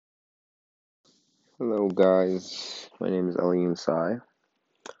Hello, guys. My name is Alim Sai.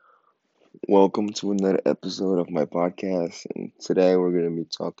 Welcome to another episode of my podcast. And today we're going to be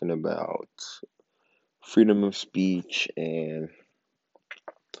talking about freedom of speech and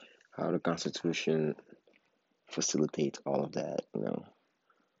how the Constitution facilitates all of that.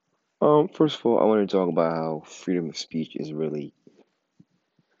 First of all, I want to talk about how freedom of speech is really.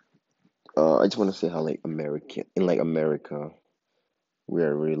 I just want to say how America, we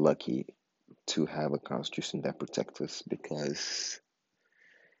are really lucky to have a constitution that protects us because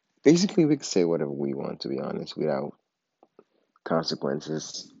basically we can say whatever we want, to be honest, without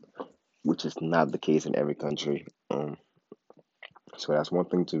consequences, which is not the case in every country. So that's one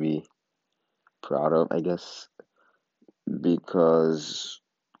thing to be proud of, I guess, because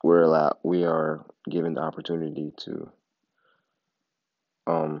we are given the opportunity to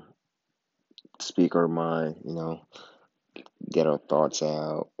um speak our mind, get our thoughts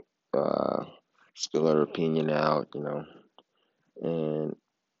out, uh, spill our opinion out, and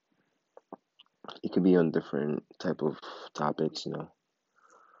it could be on different type of topics.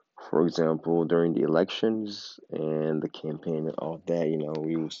 For example, during the elections and the campaign and all that,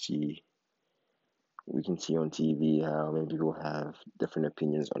 we can see on TV how many people have different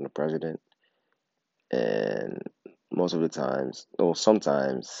opinions on the president, and most of the times, or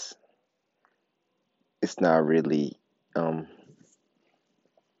sometimes, it's not really, um,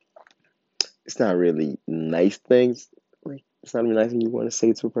 it's not really nice things. Like it's not really nice thing you want to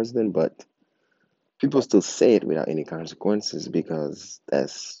say to a president, but people still say it without any consequences because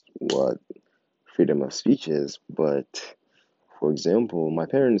that's what freedom of speech is. But for example, my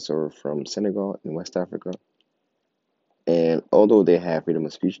parents are from Senegal in West Africa, and although they have freedom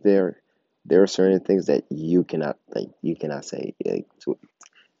of speech there are certain things that you cannot say. There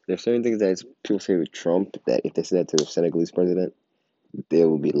are certain things that people say with Trump that if they say that to the Senegalese president, they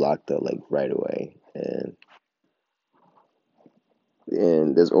will be locked up like right away.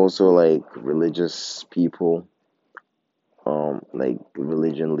 And there's also like religious people, like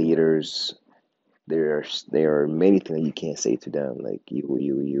religion leaders. There are many things that you can't say to them. Like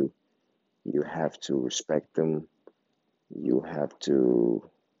you have to respect them. You have to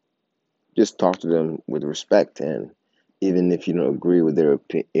just talk to them with respect, and even if you don't agree with their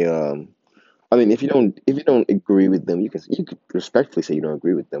opinion, I mean, if you don't agree with them, you could respectfully say you don't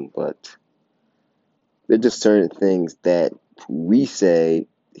agree with them, but there's just certain things that we say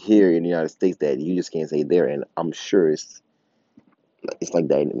here in the United States that you just can't say there, and I'm sure it's like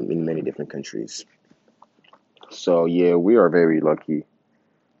that in many different countries. So yeah, we are very lucky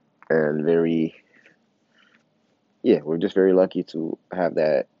and we're just very lucky to have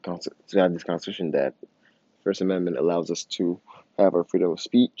to have this constitution that First Amendment allows us to have our freedom of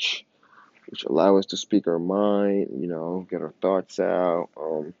speech, which allow us to speak our mind, get our thoughts out,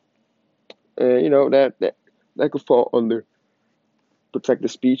 and that could fall under protected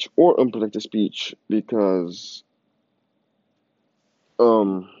speech or unprotected speech because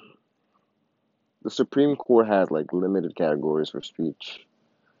um the Supreme Court has like limited categories for speech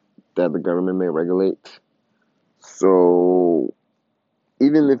that the government may regulate. So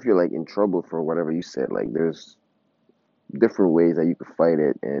even if you're like in trouble for whatever you said, like there's different ways that you could fight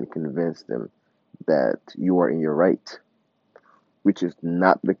it and convince them that you are in your right, which is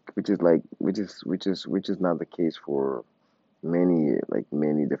not the case for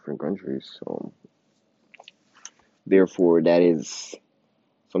many different countries. So therefore, that is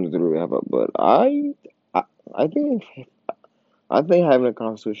something to really have up. But I, I think I think having a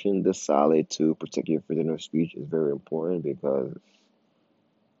constitution this solid to protect your freedom of speech is very important because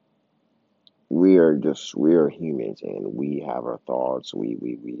we are humans and we have our thoughts. We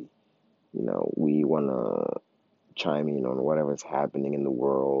want to chime in on whatever's happening in the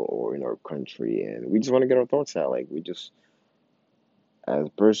world or in our country, and we just want to get our thoughts out. Like we just, as a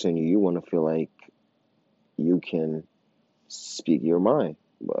person, you want to feel like you can speak your mind,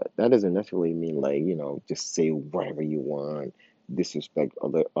 but that doesn't necessarily mean like just say whatever you want, disrespect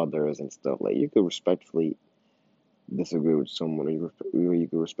others and stuff. Like you could respectfully disagree with someone, or you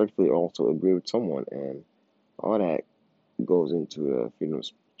could respectfully also agree with someone, and all that goes into freedom of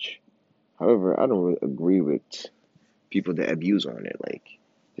speech. However, I don't really agree with people that abuse on it. Like,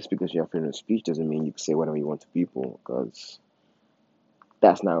 just because you have freedom of speech doesn't mean you can say whatever you want to people, because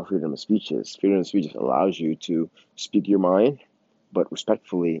that's not what freedom of speech is. Freedom of speech just allows you to speak your mind, but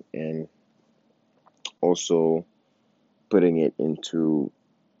respectfully, and also putting it into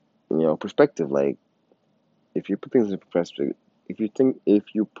perspective. Like, if you put things in perspective, if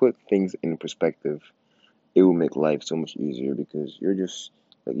you put things in perspective, it will make life so much easier because you're just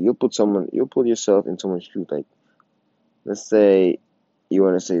like you'll put yourself in someone's shoes. Like, let's say you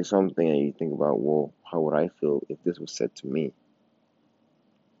want to say something and you think about, well, how would I feel if this was said to me?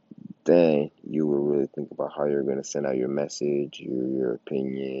 Then you will really think about how you're going to send out your message, your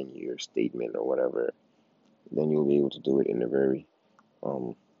opinion, your statement, or whatever. Then you'll be able to do it in a very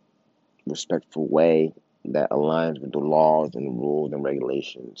um, respectful way that aligns with the laws and the rules and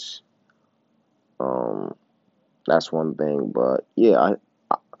regulations. Um, that's one thing, but yeah,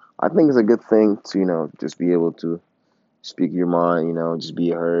 I think it's a good thing to just be able to speak your mind. Just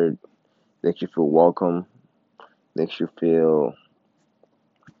be heard, makes you feel welcome, makes you feel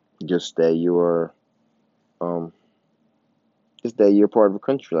just that you're um just that you're part of a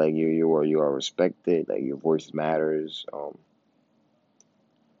country, like you are respected, like your voice matters,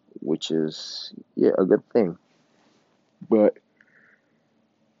 which is yeah a good thing. But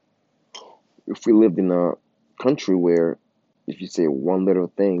if we lived in a country where if you say one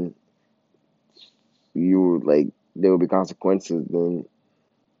little thing, you like there will be consequences, then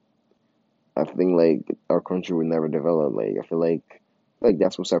I think like our country would never develop. Like I feel like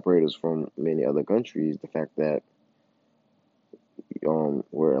that's what separates us from many other countries, the fact that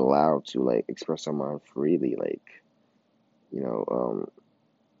we're allowed to like express our mind freely. Like you know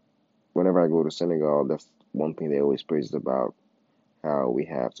whenever I go to Senegal, that's one thing they always praise about how we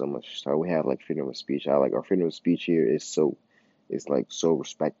have like freedom of speech. How like our freedom of speech here is like so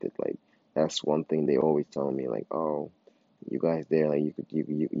respected. Like that's one thing they always tell me. Like, oh, you guys there, like you could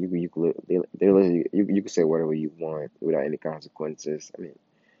they're letting you could say whatever you want without any consequences. I mean,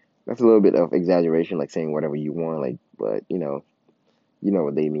 that's a little bit of exaggeration, like saying whatever you want, like, but you know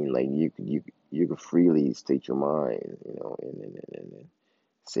what they mean. Like you could freely state your mind, and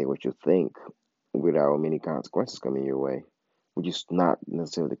say what you think without many consequences coming your way, which is not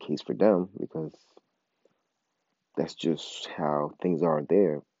necessarily the case for them because that's just how things are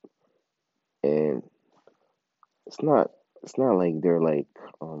there. And it's not it's not like they're like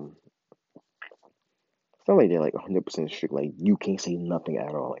it's not like they're like 100% strict. Like you can't say nothing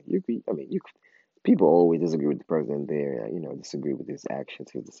at all. Like you could, I mean, you could, people always disagree with the president there. Disagree with his actions,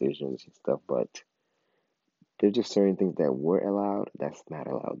 his decisions, and stuff. But there's just certain things that were allowed that's not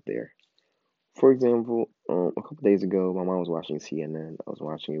allowed there. For example, a couple days ago, my mom was watching CNN. I was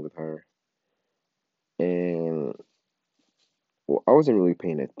watching it with her, and well, I wasn't really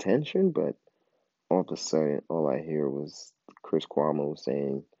paying attention, but all of a sudden, all I hear was Chris Cuomo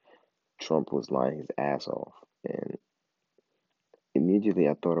saying Trump was lying his ass off, and immediately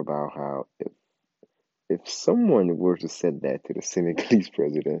I thought about how if someone were to say that to the Senegalese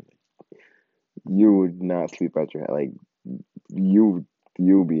president, you would not sleep at your like you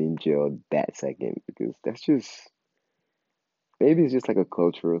you'll be in jail that second because that's just maybe it's just like a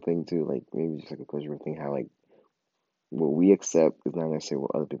cultural thing too. Like maybe it's just like a cultural thing how like what we accept is not necessarily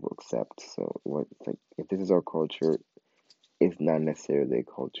what other people accept. So what like if this is our culture, it's not necessarily their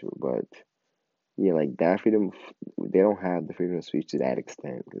culture. But yeah, like that freedom, they don't have the freedom of speech to that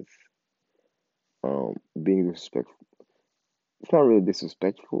extent because being disrespectful. It's not really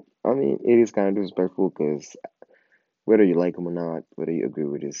disrespectful. I mean, it is kind of disrespectful because whether you like him or not, whether you agree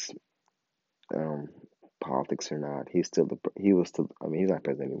with his um, politics or not, he was still. I mean, he's not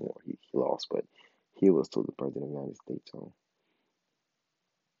president anymore. He lost, but he was still the president of the United States. So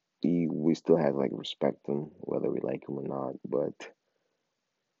we still have like respect him, whether we like him or not. But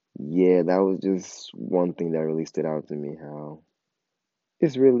yeah, that was just one thing that really stood out to me. How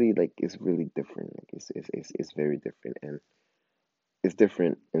it's really different. Like it's very different, and it's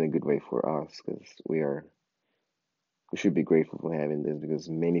different in a good way for us because we should be grateful for having this because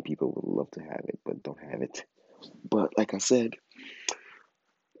many people would love to have it but don't have it. But like I said,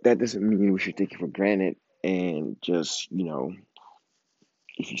 that doesn't mean we should take it for granted and just,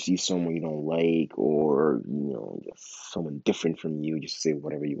 if you see someone you don't like or, just someone different from you, just say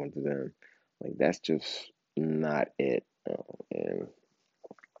whatever you want to them. Like that's just not it. And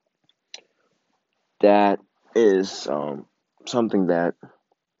that is something that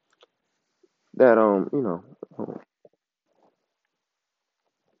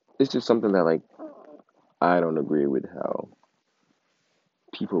it's just something that like I don't agree with how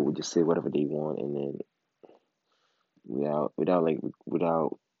people would just say whatever they want and then without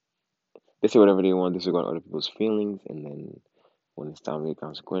they say whatever they want, disregard other people's feelings, and then when it's time to get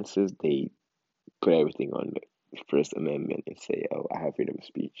consequences, they put everything on the First Amendment and say, "Oh, I have freedom of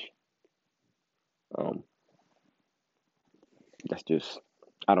speech." Um, that's just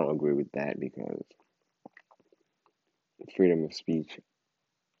I don't agree with that because freedom of speech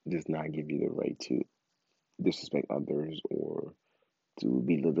does not give you the right to disrespect others or to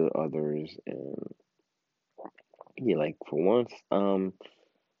belittle others. And yeah, like for once, I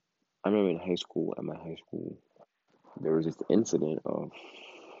remember in high school, at my high school, there was this incident of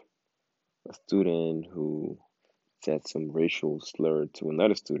a student who said some racial slur to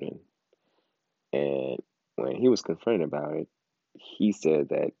another student, and when he was confronted about it, he said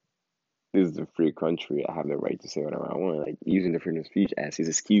that this is a free country. I have the right to say whatever I want, like using the freedom of speech as his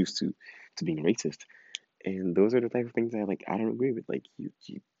excuse to being racist. And those are the type of things that like I don't agree with. Like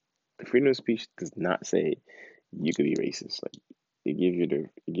the freedom of speech does not say you could be racist. Like it gives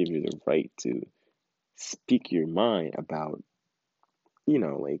you the right to speak your mind about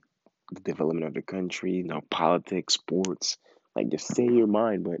like the development of the country, politics, sports. Like just say your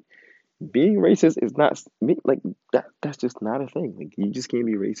mind, but being racist is not like that. That's just not a thing. Like you just can't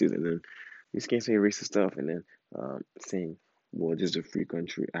be racist, and then you just can't say racist stuff, and then saying, "Well, this is a free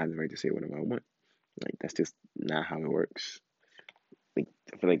country. I have the right to say whatever I want." Like that's just not how it works. Like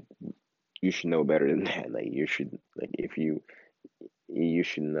I feel like you should know better than that. Like you should like if you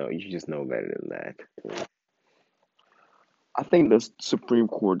should know you should just know better than that. I think the Supreme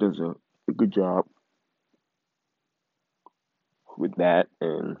Court does a good job with that,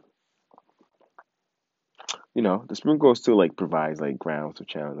 and the Supreme Court still like provides like grounds to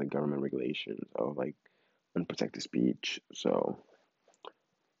challenge like government regulations of like unprotected speech. So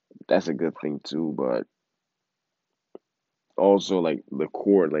that's a good thing too. But also like the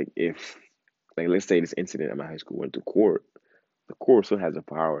court, like if like let's say this incident at my high school went to court, the court still has the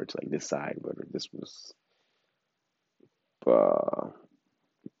power to like decide whether uh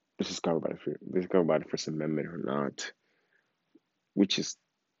this is covered by the First Amendment or not, which is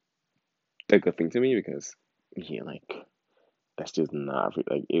a good thing to me because yeah, like that's just not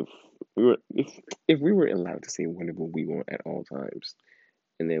like we were if if we were allowed to say whatever we want at all times,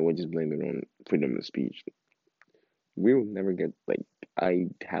 and then we'll just blame it on freedom of speech, we will never get like I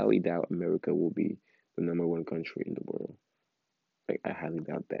highly doubt America will be the number one country in the world. Like I highly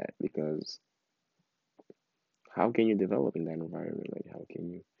doubt that because how can you develop in that environment? Like how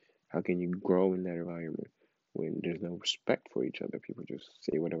can you grow in that environment when there's no respect for each other? People just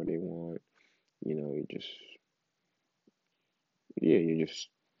say whatever they want. You just yeah,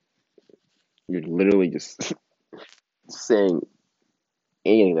 you're literally just saying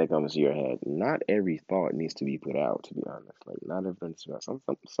anything that comes to your head. Not every thought needs to be put out, to be honest. Like not everyone's some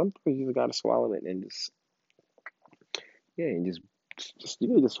things you just gotta swallow it and just yeah, and just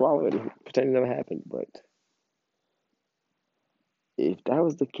swallow it and pretend it never happened. But if that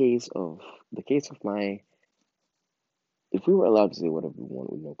was the case of my if we were allowed to say whatever we want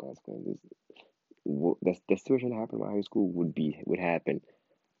with no consequences, the situation that happened in my high school would happen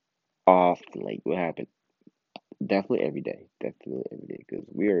often, like would happen definitely every day, because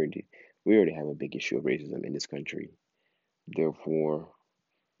we already have a big issue of racism in this country. Therefore,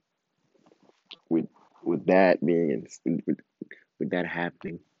 with with that being with that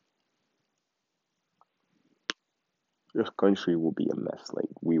happening, this country will be a mess. Like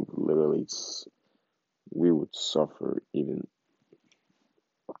we would suffer even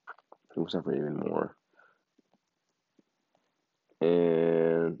more.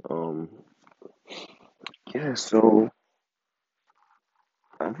 And yeah, so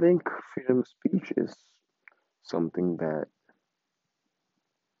I think freedom of speech is something that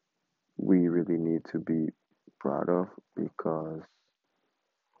we really need to be proud of because,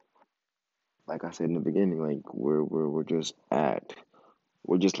 like I said in the beginning, like we're just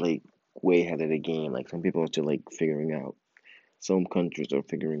like way ahead of the game. Like some people are still like figuring out. Some countries are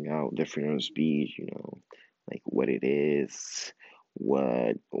figuring out their freedom of speech. Like what it is,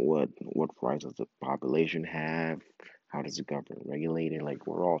 what rights does the population have, how does the government regulate it? Like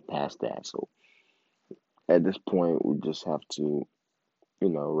we're all past that. So at this point, we just have to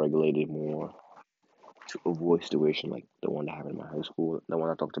regulate it more to avoid situation like the one that happened in my high school, the one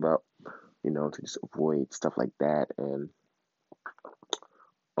I talked about. To just avoid stuff like that. And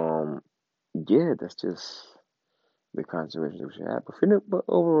um, yeah, that's just the consequences we should have. But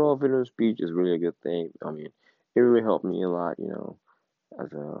overall, freedom of speech is really a good thing. I mean, it really helped me a lot.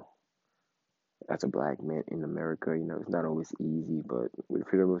 As a black man in America. It's not always easy, but with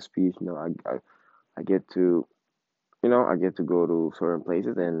freedom of speech, I get to I get to go to certain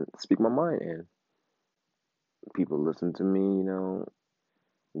places and speak my mind, and people listen to me.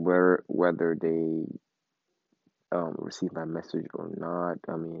 Whether they receive my message or not.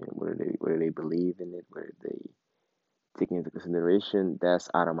 I mean, whether they believe in it, whether they take it into consideration, that's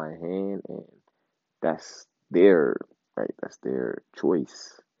out of my hand, and that's their right. That's their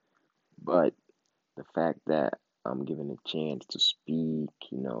choice. But the fact that I'm given a chance to speak,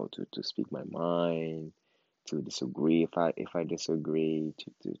 to speak my mind, to disagree if I disagree,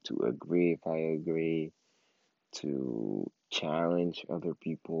 to agree if I agree, to challenge other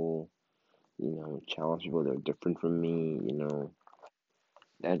people. challenge people that are different from me.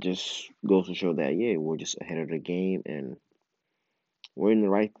 That just goes to show that, yeah, we're just ahead of the game and we're in the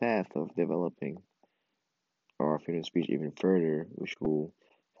right path of developing our freedom of speech even further, which will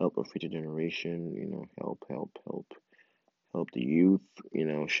help our future generation, help the youth,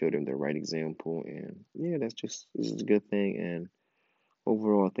 show them the right example. And yeah, this is a good thing. And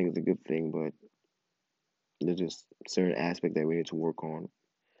overall, I think it's a good thing, but there's just certain aspect that we need to work on.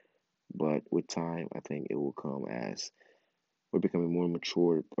 But with time, I think it will come as we're becoming more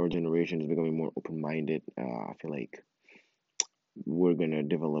mature. Our generation is becoming more open-minded. I feel like we're gonna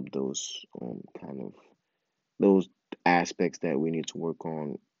develop those kind of those aspects that we need to work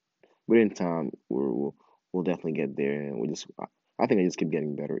on. But in time, we'll definitely get there, and I think I just keep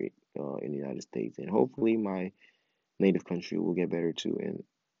getting better in the United States, and hopefully my native country will get better too, and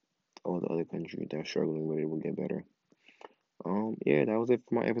all the other countries that are struggling with it will get better. Yeah, that was it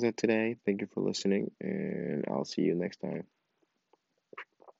for my episode today. Thank you for listening, and I'll see you next time.